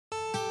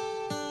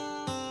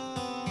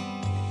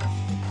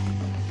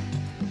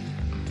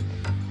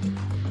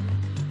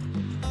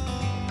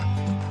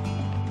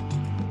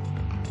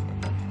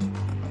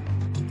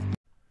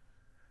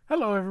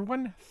Hello,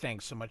 everyone.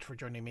 Thanks so much for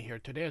joining me here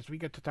today as we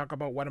get to talk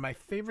about one of my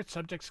favorite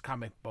subjects,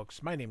 comic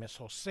books. My name is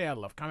Jose. I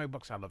love comic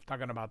books. I love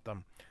talking about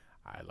them.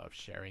 I love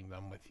sharing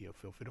them with you.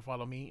 Feel free to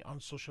follow me on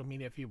social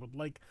media if you would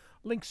like.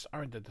 Links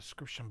are in the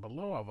description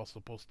below. I've also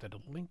posted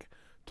a link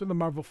to the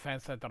Marvel fan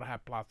site that'll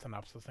have plot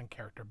synopsis and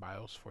character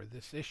bios for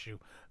this issue.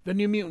 The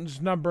New Mutants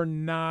number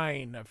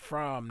 9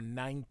 from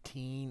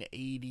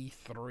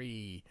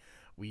 1983.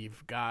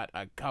 We've got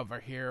a cover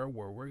here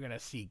where we're going to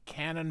see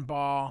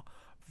Cannonball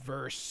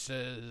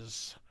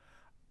versus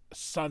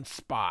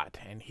Sunspot,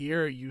 and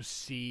here you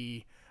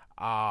see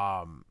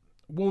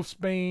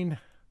Wolfsbane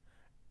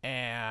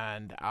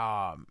and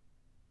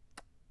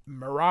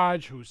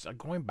Mirage, who's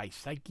going by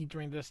Psyche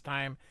during this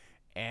time,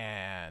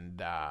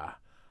 and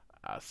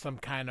some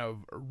kind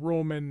of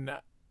Roman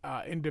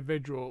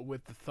individual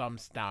with the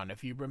thumbs down.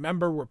 If you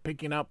remember, we're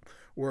picking up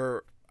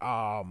where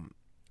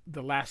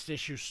the last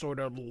issue sort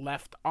of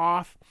left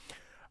off.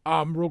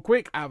 Real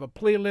quick, I have a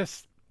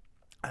playlist.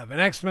 I have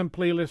an X-Men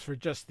playlist for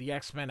just the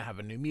X-Men. I have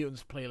a New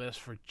Mutants playlist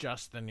for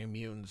just the New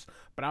Mutants.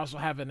 But I also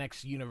have an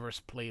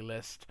X-Universe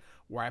playlist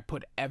where I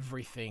put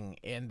everything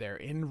in there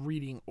in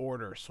reading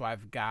order. So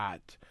I've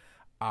got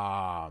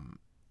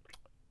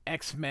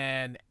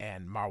X-Men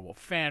and Marvel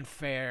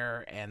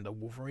Fanfare and the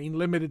Wolverine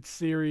Limited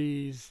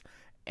Series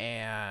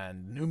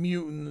and New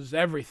Mutants,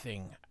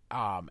 everything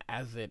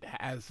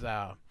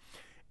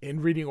in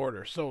reading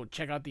order. So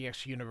check out the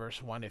X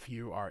Universe one if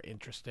you are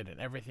interested in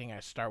everything. I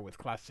start with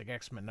Classic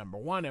X-Men number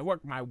 1 and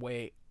work my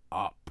way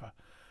up.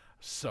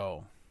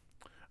 So,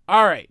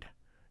 all right,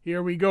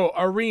 here we go.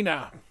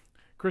 Arena.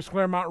 Chris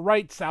Claremont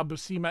writes, Sal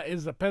Buscema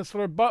is the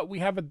penciler, but we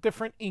have a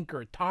different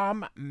inker,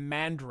 Tom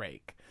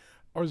Mandrake.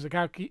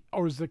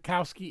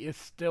 Orzechowski is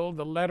still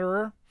the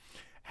letterer.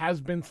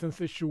 Has been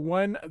since issue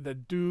 1. The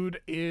dude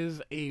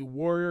is a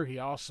warrior. He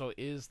also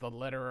is the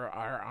letterer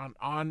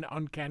on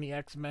Uncanny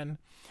X-Men.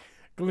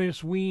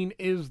 Glynis Wein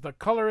is the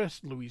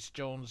colorist. Louise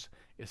Jones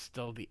is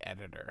still the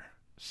editor.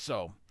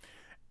 So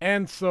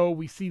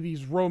we see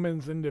these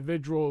Romans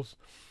individuals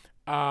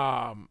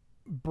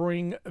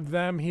bring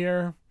them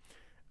here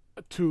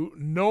to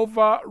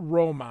Nova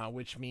Roma,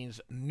 which means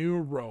New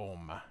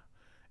Rome.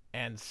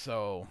 And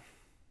so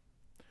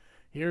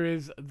here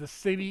is the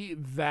city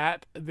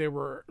that they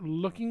were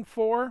looking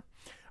for.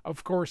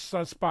 Of course,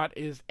 Sunspot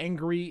is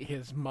angry.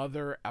 His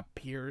mother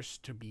appears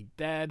to be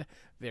dead.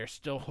 They're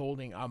still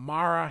holding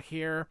Amara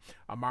here.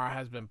 Amara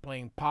has been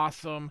playing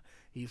possum.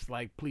 He's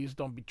like, please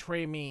don't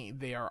betray me.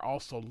 They are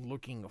also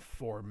looking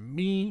for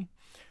me.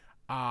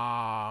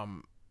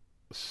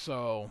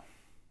 So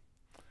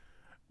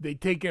they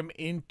take him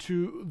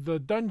into the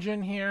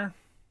dungeon here.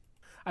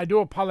 I do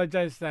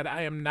apologize that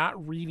I am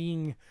not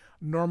reading.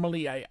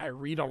 Normally, I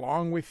read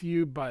along with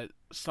you, but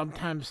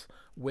sometimes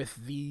with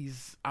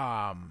these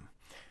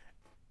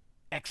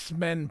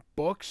X-Men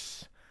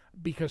books,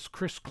 because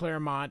Chris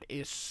Claremont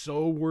is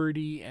so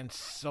wordy and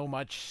so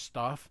much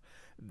stuff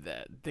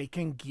that they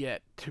can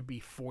get to be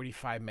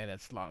 45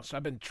 minutes long. So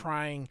I've been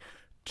trying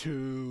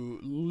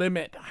to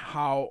limit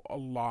how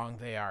long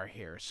they are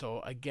here. So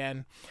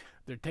again,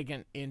 they're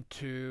taken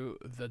into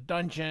the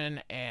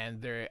dungeon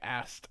and they're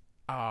asked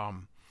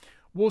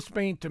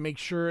Wolfsbane to make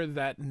sure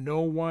that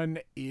no one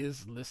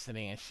is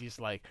listening. And she's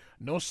like,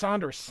 no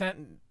sound or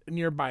scent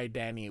nearby,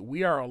 Danny.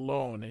 We are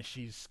alone. And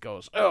she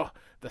goes, oh,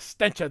 the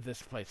stench of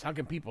this place. How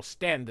can people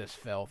stand this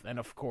filth? And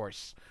of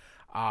course,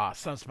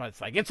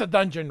 Sunspot's like, it's a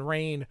dungeon,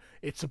 Rain.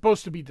 It's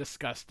supposed to be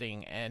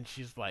disgusting. And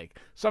she's like,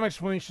 some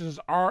explanations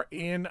are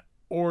in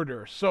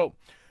order. So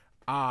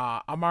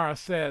Amara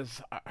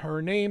says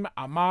her name,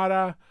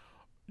 Amara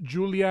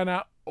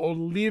Juliana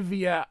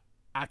Olivia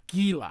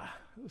Aquila.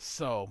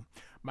 So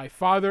my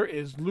father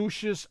is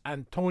Lucius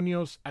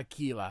Antonios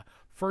Aquila,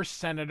 first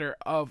senator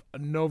of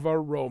Nova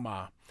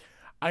Roma.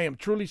 I am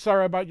truly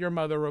sorry about your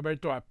mother,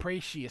 Roberto. I pray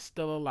she is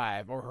still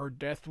alive, or her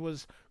death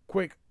was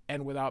quick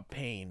and without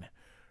pain.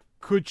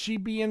 Could she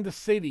be in the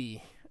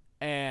city?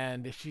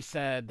 And she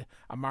said,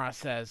 Amara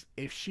says,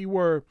 if she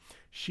were,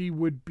 she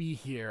would be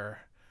here.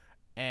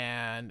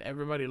 And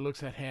everybody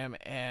looks at him,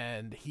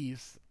 and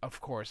he's,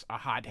 of course, a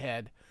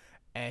hothead.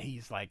 And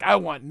he's like, I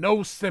want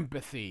no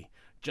sympathy.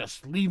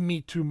 Just leave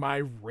me to my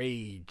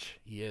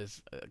rage. He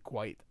is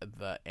quite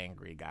the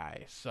angry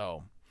guy.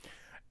 So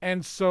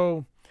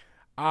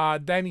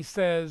Danny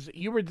says,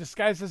 you were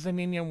disguised as an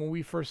Indian when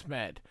we first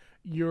met.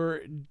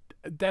 You're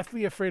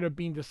deathly afraid of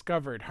being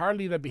discovered.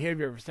 Hardly the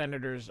behavior of a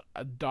senator's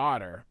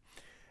daughter.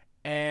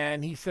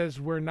 And he says,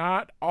 we're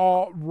not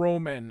all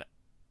Roman.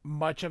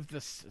 Much of the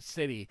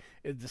city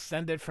is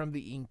descended from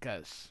the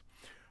Incas,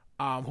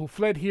 who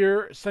fled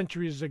here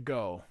centuries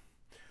ago.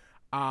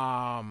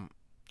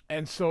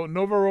 And so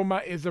Nova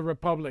Roma is a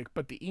republic,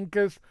 but the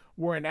Incas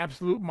were an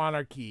absolute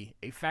monarchy.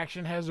 A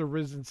faction has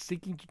arisen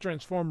seeking to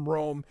transform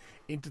Rome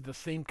into the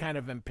same kind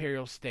of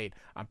imperial state.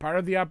 I'm part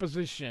of the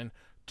opposition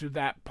to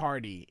that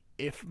party.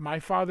 If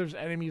my father's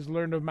enemies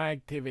learned of my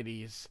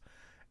activities,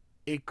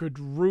 it could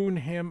ruin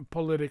him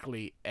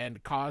politically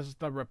and cause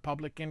the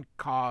Republican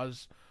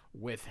cause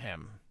with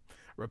him.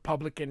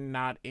 Republican,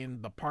 not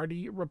in the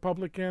party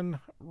Republican.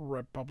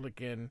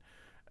 Republican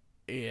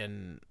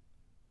in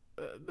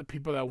the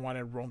people that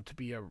wanted Rome to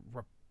be a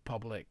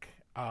republic.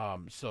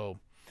 Um,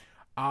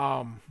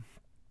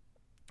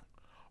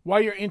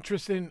 while you're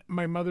interested in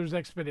my mother's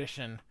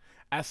expedition,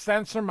 as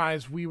San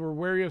surmised, we were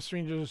wary of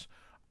strangers.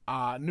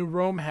 New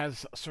Rome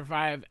has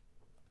survived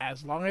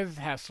as long as it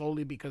has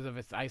solely because of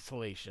its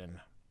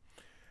isolation.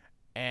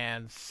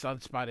 And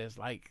Sunspot is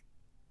like,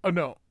 oh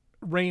no,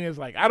 Rain is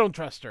like, I don't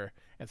trust her.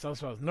 And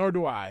Sunspot is, nor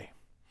do I.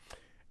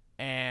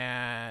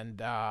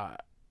 And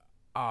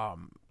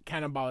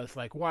Cannonball is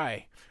like,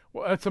 why?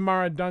 Well, what's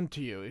Amara done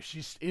to you? If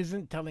she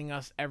isn't telling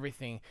us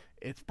everything,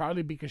 it's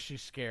probably because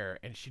she's scared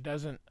and she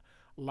doesn't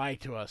lie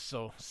to us.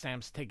 So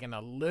Sam's taking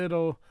a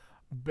little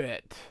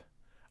bit.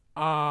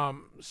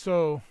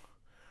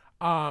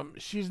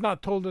 She's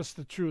not told us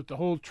the truth, the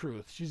whole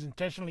truth. She's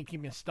intentionally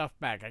keeping stuff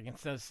back. I can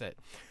sense it.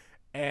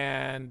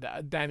 And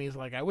Danny's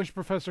like, I wish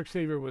Professor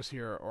Xavier was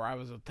here, or I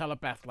was a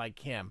telepath like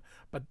him.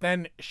 But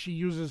then she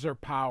uses her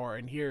power,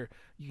 and here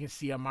you can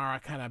see Amara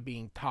kind of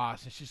being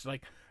tossed, and she's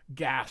like,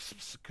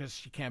 gasps because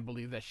she can't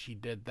believe that she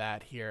did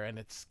that here, and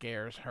it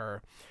scares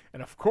her.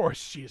 And of course,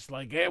 she's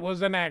like, it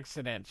was an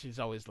accident. She's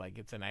always like,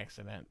 it's an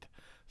accident.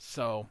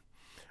 So,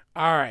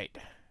 all right.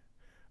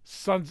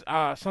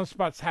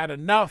 Sunspot's had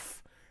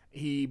enough.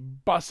 He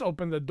busts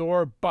open the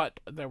door, but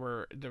there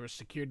was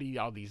security,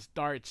 all these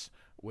darts,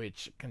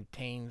 which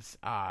contains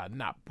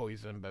not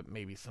poison, but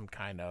maybe some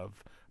kind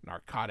of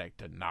narcotic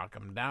to knock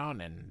him down,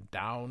 and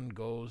down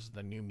goes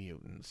the New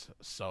Mutants.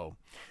 So,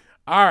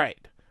 all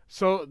right.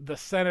 So the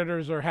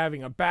senators are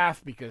having a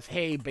bath because,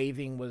 hey,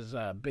 bathing was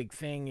a big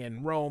thing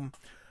in Rome.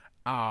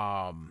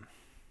 And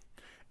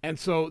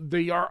so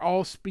they are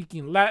all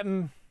speaking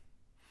Latin.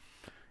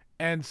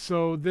 And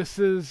so this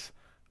is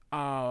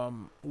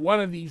one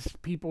of these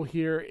people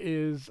here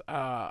is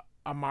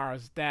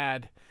Amara's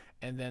dad,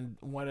 and then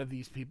one of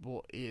these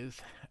people is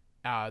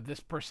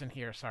this person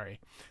here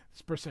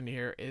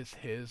is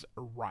his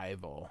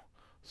rival.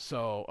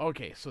 So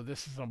okay, so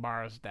this is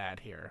Amara's dad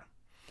here.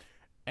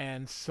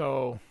 And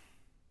so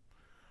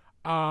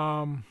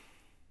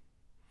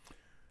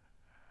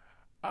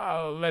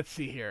let's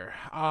see here.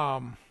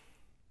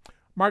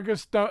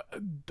 Marcus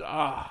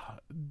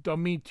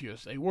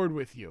Domitius, a word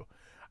with you.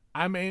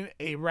 I'm in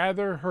a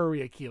rather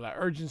hurry, Aquila.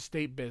 Urgent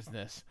state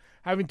business.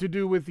 Having to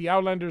do with the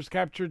Outlanders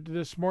captured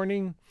this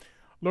morning.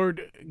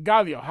 Lord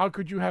Galio, how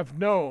could you have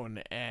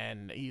known?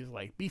 And he's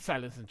like, be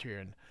silent,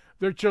 Centurion.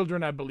 They're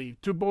children, I believe.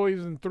 2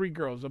 boys and 3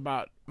 girls,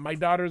 about my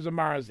daughter's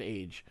Amara's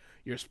age.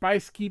 Your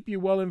spies keep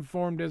you well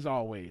informed as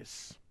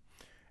always.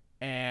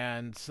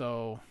 And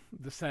so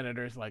the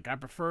senator's like, I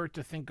prefer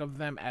to think of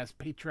them as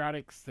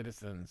patriotic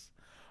citizens.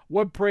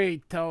 What, pray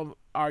tell,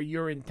 are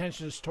your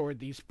intentions toward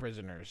these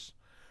prisoners?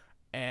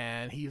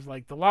 And he's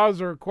like, the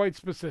laws are quite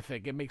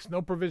specific. It makes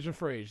no provision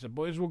for age. The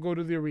boys will go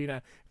to the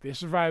arena. If they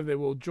survive, they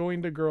will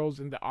join the girls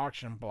in the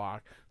auction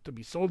block to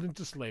be sold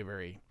into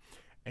slavery.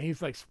 And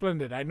he's like,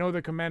 splendid. I know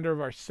the commander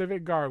of our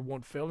civic guard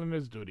won't fail in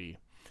his duty.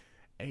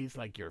 And he's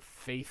like, your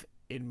faith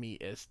in me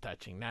is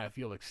touching. Now, if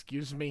you'll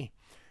excuse me.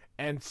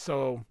 And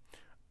so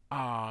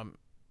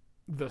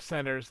the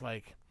senator's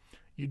like,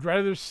 you'd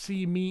rather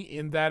see me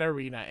in that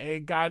arena.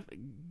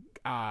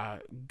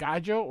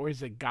 Gajo, or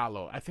is it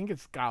Gallo? I think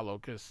it's Gallo,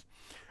 because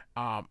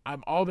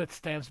I'm all that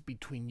stands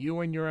between you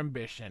and your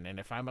ambition, and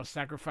if I must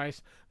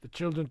sacrifice the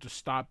children to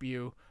stop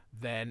you,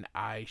 then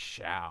I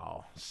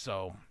shall.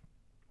 So,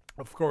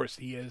 of course,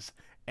 he is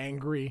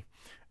angry,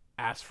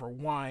 asks for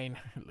wine,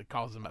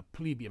 calls him a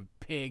plebeian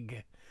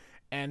pig.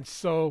 And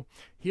so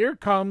here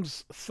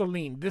comes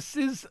Celine. This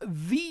is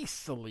the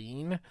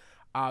Celine.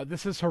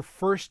 This is her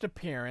first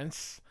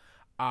appearance.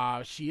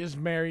 She is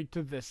married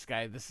to this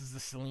guy. This is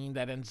the Celine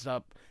that ends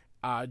up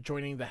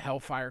joining the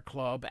Hellfire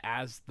Club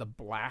as the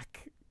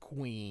Black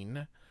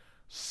Queen.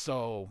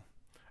 So,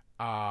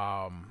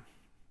 like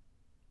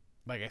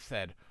I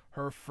said,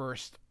 her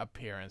first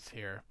appearance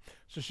here.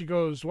 So she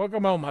goes,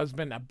 welcome home,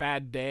 husband, a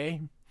bad day.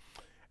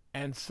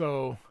 And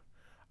so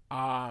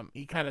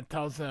he kind of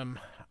tells him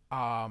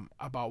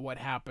about what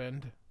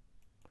happened.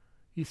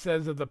 He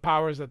says of the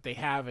powers that they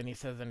have, and he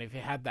says, and if he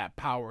had that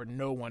power,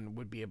 no one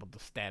would be able to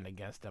stand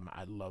against him.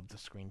 I love the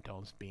screen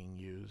tones being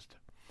used.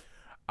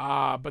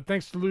 But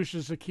thanks to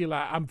Lucius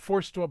Aquila, I'm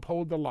forced to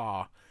uphold the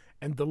law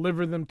and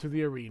deliver them to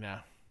the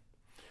arena.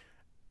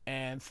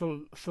 And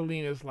so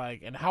Celine is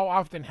like, and how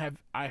often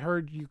have I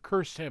heard you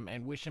curse him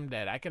and wish him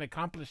dead? I can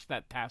accomplish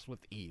that task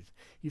with ease.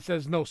 He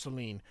says, no,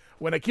 Celine.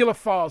 When Aquila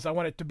falls, I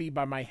want it to be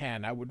by my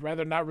hand. I would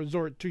rather not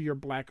resort to your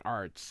black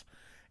arts.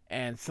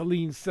 And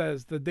Celine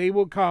says, the day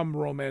will come,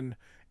 Roman,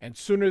 and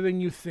sooner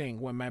than you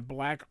think, when my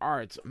black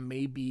arts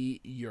may be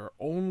your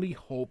only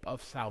hope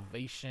of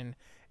salvation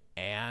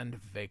and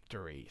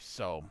victory.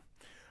 So,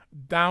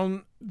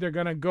 down they're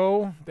going to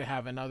go. They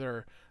have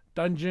another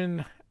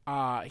dungeon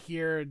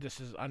here. This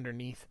is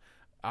underneath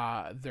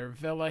their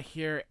villa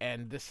here.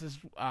 And this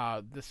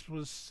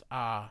was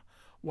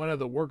one of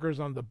the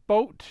workers on the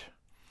boat.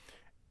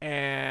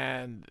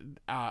 And,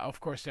 of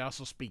course, they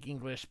also speak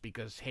English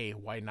because, hey,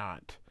 why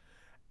not?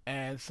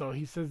 And so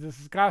he says this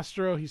is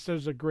Castro. He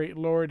serves a great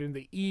lord in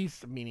the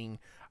east, meaning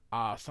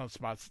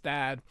Sunspot's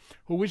dad,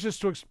 who wishes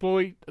to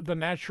exploit the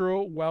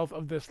natural wealth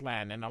of this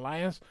land. An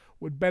alliance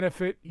would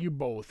benefit you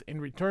both.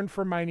 In return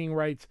for mining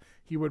rights,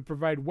 he would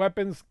provide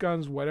weapons,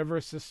 guns, whatever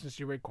assistance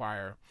you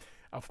require.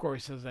 Of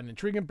course, as an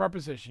intriguing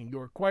proposition, you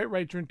are quite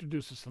right to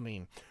introduce to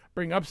Celine.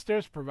 Bring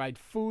upstairs, provide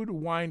food,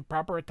 wine,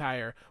 proper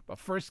attire, but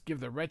first give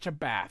the wretch a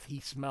bath. He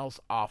smells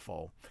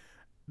awful.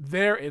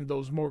 There, in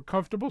those more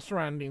comfortable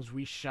surroundings,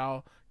 we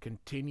shall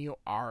continue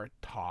our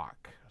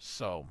talk.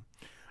 So,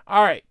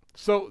 all right.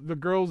 So the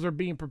girls are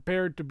being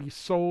prepared to be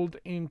sold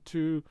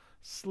into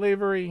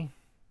slavery.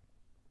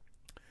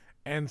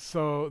 And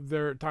so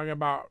they're talking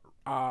about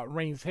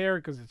Rain's hair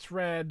because it's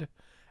red.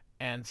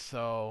 And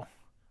so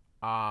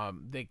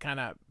they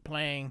kind of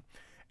playing.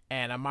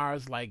 And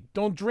Amara's like,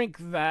 don't drink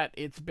that.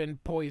 It's been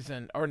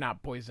poisoned. Or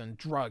not poisoned,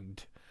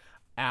 drugged.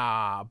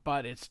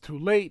 But it's too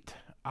late.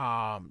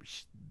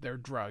 They're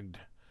drugged.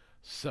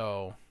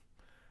 So,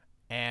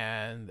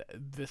 and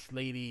this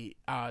lady,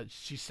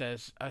 she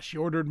says she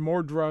ordered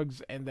more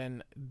drugs, and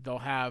then they'll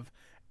have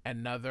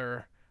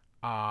another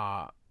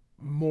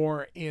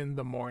more in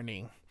the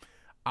morning.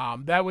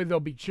 That way they'll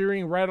be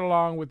cheering right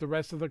along with the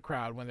rest of the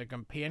crowd when their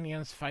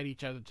companions fight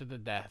each other to the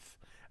death.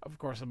 Of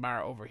course,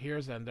 Amara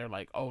overhears and they're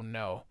like, oh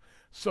no.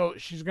 So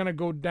she's going to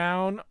go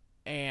down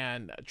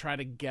and try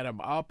to get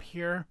them up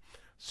here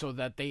so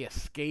that they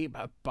escape,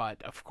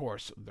 but of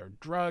course they're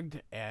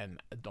drugged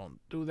and don't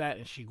do that,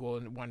 and she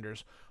goes and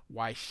wonders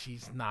why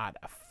she's not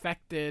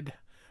affected,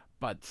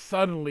 but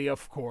suddenly,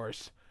 of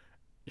course,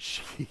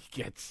 she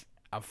gets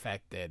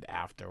affected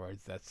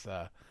afterwards. That's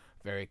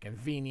very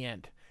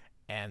convenient,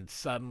 and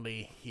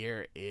suddenly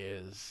here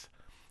is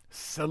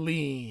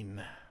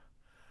Celine.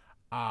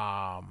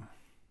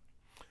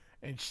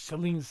 And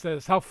Celine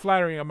says, how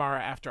flattering,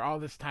 Amara, after all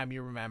this time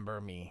you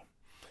remember me.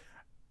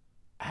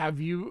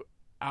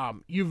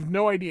 You've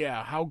no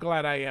idea how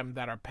glad I am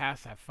that our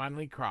paths have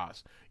finally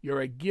crossed.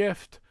 You're a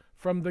gift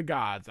from the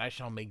gods I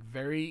shall make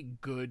very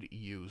good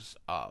use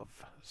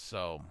of.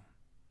 So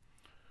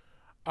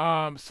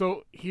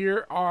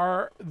here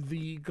are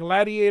the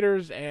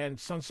gladiators, and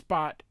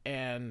Sunspot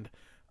and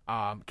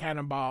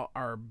Cannonball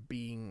are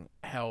being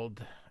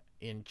held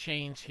in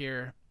chains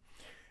here.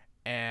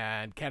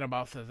 And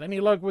Cannonball says,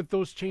 any luck with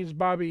those chains,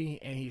 Bobby?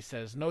 And he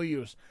says, no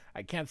use.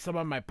 I can't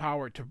summon my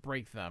power to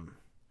break them.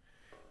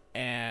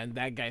 And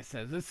that guy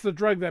says, it's the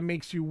drug that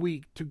makes you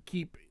weak to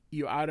keep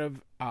you out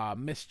of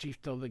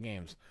mischief till the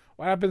games.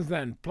 What happens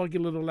then? Plucky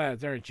little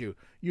lads, aren't you?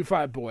 You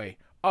fat boy.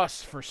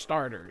 Us for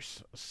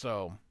starters.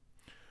 So,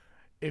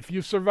 if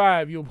you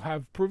survive, you'll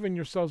have proven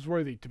yourselves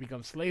worthy to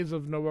become slaves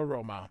of Nova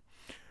Roma.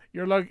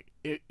 You're lucky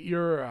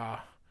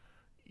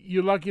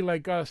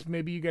like us.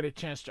 Maybe you get a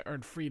chance to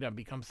earn freedom,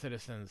 become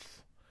citizens.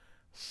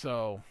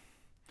 So,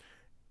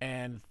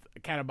 and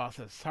Cannonball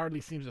says,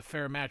 hardly seems a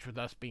fair match with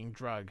us being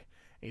drugged.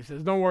 He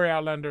says, don't worry,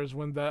 Outlanders.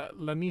 When the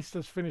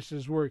Lannistas finish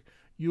his work,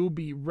 you'll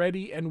be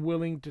ready and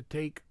willing to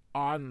take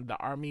on the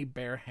army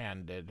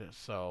barehanded.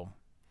 So,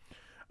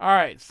 all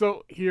right.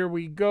 So here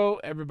we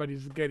go.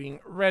 Everybody's getting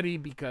ready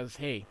because,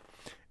 hey,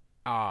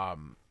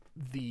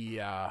 the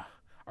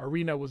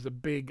arena was a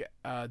big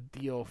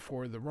deal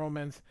for the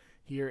Romans.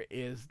 Here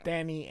is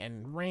Danny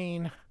and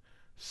Rain.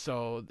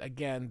 So,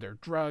 again, they're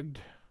drugged.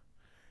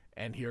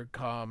 And here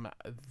come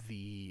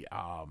the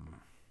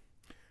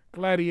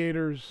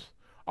gladiators.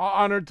 All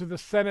honor to the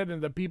Senate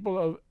and the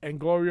people and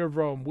glory of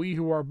Rome. We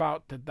who are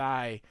about to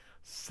die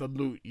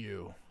salute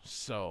you.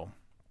 So,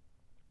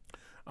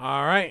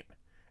 all right.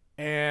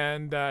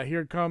 And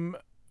here come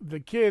the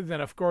kids.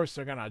 And, of course,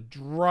 they're going to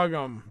drug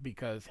them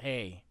because,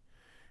 hey.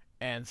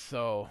 And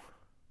so,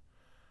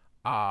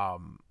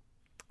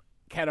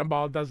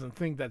 Cannonball doesn't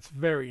think that's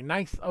very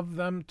nice of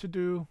them to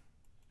do.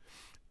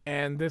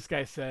 And this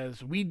guy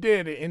says, we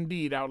did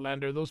indeed,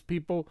 Outlander. Those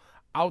people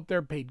out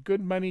there paid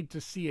good money to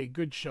see a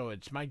good show.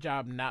 It's my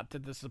job not to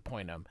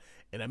disappoint them.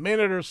 In a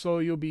minute or so,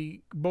 you'll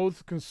be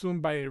both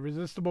consumed by a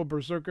irresistible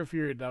berserker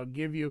fury that'll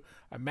give you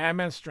a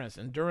madman's strength,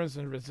 endurance,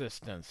 and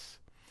resistance.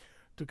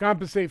 To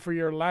compensate for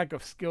your lack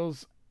of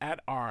skills at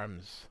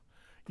arms,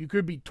 you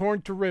could be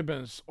torn to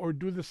ribbons or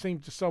do the same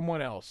to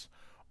someone else,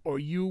 or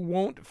you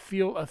won't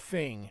feel a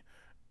thing.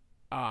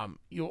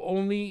 You'll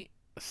only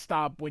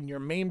stop when you're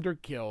maimed or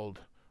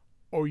killed,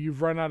 or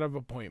you've run out of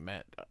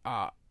opponents.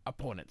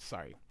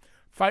 Sorry.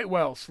 Fight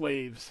well,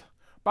 slaves.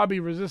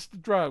 Bobby, resist the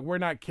drug. We're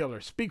not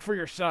killers. Speak for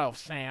yourself,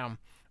 Sam.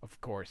 Of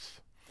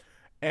course.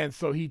 And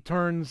so he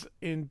turns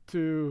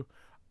into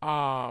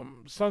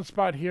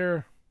Sunspot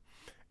here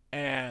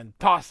and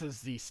tosses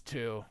these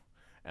two.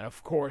 And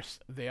of course,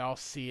 they all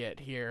see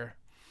it here.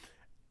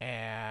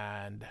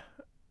 And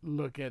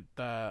look at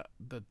the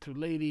two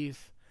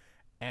ladies.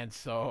 And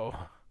so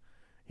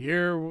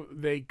here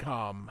they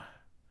come.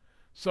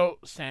 So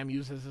Sam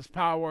uses his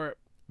power,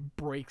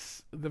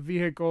 breaks the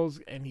vehicles,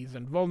 and he's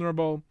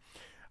invulnerable.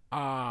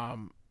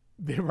 The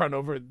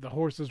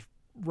horses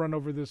run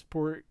over this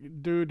poor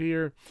dude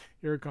here.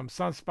 Here comes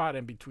Sunspot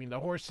in between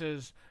the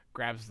horses,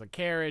 grabs the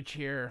carriage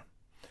here,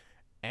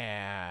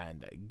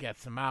 and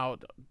gets them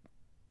out,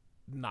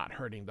 not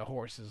hurting the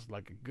horses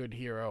like a good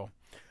hero.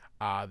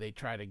 They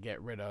try to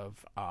get rid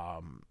of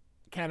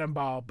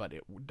Cannonball, but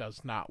it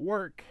does not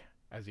work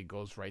as he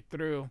goes right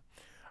through.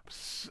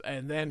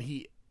 And then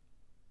he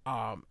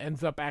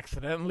ends up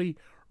accidentally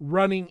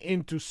running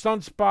into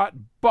Sunspot,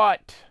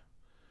 but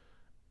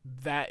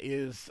that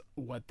is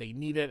what they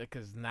needed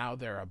because now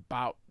they're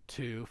about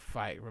to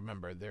fight.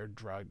 Remember, they're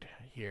drugged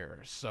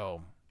here.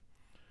 So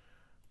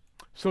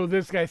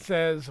this guy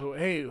says,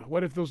 hey,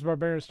 what if those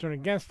barbarians turn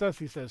against us?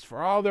 He says,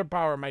 for all their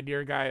power, my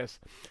dear Gaius,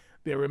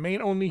 they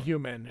remain only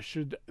human.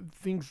 Should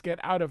things get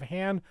out of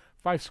hand,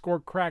 5 score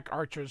crack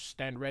archers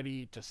stand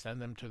ready to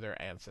send them to their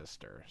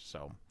ancestor.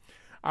 So,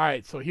 all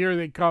right, so here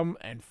they come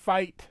and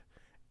fight,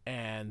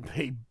 and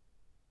they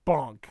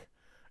bonk.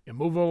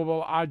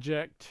 Immovable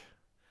object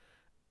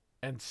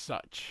and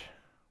such.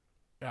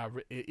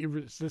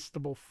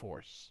 Irresistible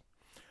force.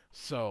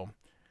 So,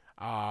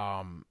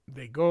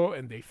 they go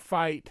and they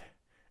fight,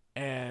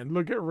 and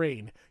look at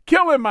Rain.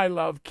 Kill him, my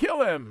love,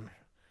 kill him.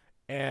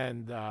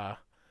 And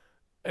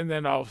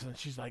then all of a sudden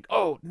she's like,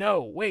 oh,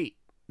 no, wait,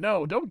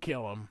 no, don't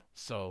kill him.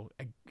 So,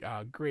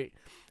 great,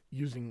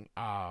 using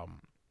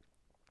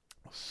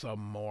some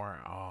more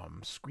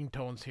screen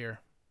tones here.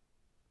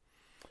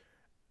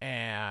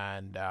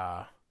 And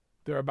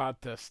they're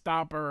about to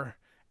stop her.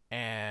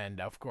 And,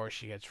 of course,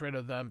 she gets rid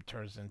of them,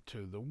 turns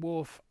into the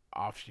wolf.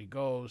 Off she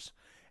goes.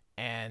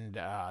 And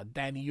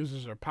Danny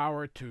uses her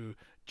power to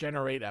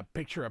generate a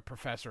picture of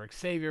Professor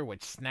Xavier,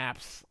 which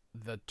snaps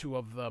the two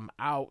of them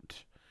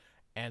out.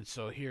 And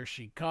so here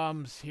she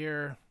comes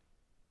here.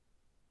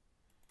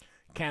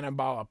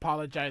 Cannonball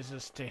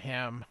apologizes to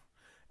him.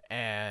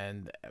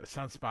 And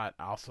Sunspot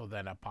also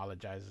then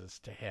apologizes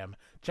to him.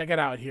 Check it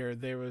out here.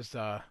 There was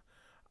a...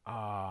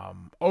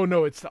 oh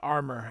no, it's the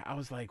armor. I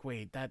was like,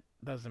 wait, that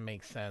doesn't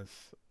make sense.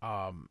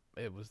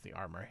 It was the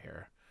armor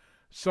here.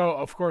 So,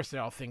 of course, they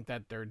all think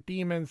that they're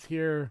demons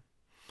here.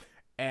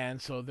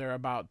 And so they're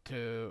about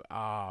to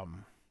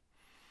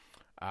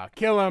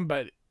kill him,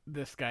 but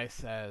this guy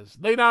says,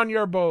 lay down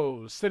your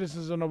bows,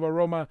 citizens of Nova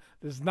Roma.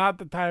 This is not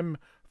the time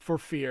for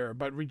fear,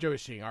 but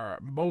rejoicing. Our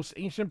most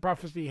ancient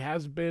prophecy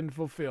has been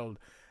fulfilled.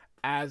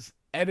 As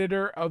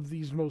editor of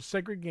these most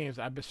sacred games,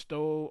 I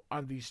bestow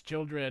on these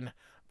children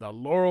the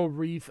laurel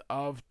wreath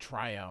of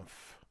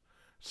triumph.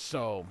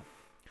 So,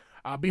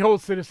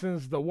 behold,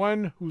 citizens, the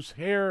one whose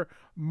hair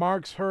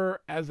marks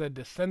her as a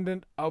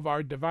descendant of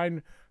our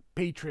divine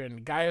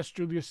patron, Gaius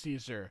Julius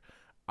Caesar,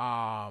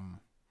 and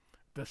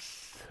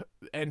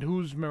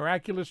whose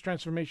miraculous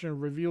transformation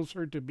reveals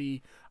her to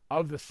be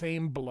of the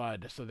same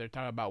blood. So they're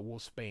talking about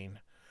Wolfsbane.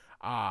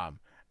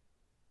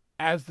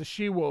 As the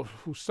she-wolf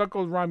who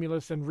suckled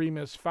Romulus and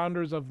Remus,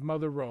 founders of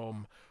Mother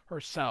Rome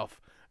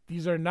herself.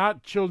 These are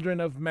not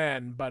children of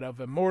men, but of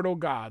immortal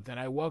gods, and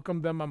I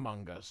welcome them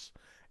among us.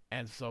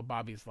 And so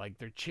Bobby's like,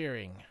 they're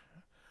cheering.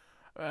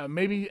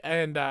 Danny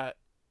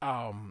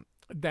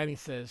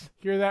says,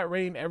 hear that,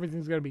 Rain?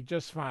 Everything's going to be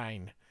just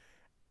fine.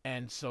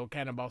 And so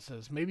Cannonball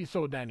says, maybe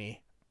so,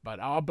 Danny, but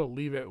I'll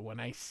believe it when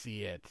I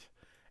see it.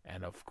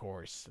 And, of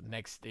course,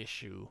 next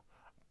issue,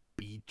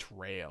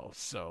 betrayal.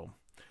 So,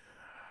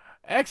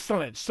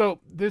 excellent. So,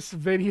 this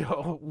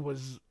video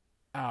was...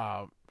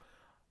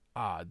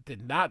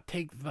 did not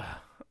take the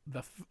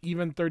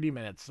even 30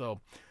 minutes.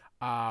 So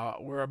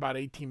we're about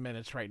 18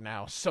 minutes right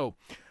now. So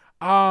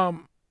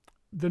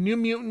the New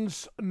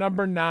Mutants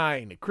number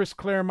 9, Chris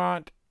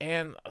Claremont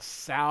and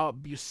Sal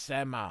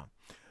Buscema.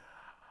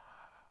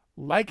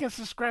 Like and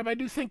subscribe. I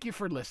do thank you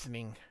for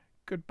listening.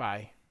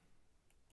 Goodbye.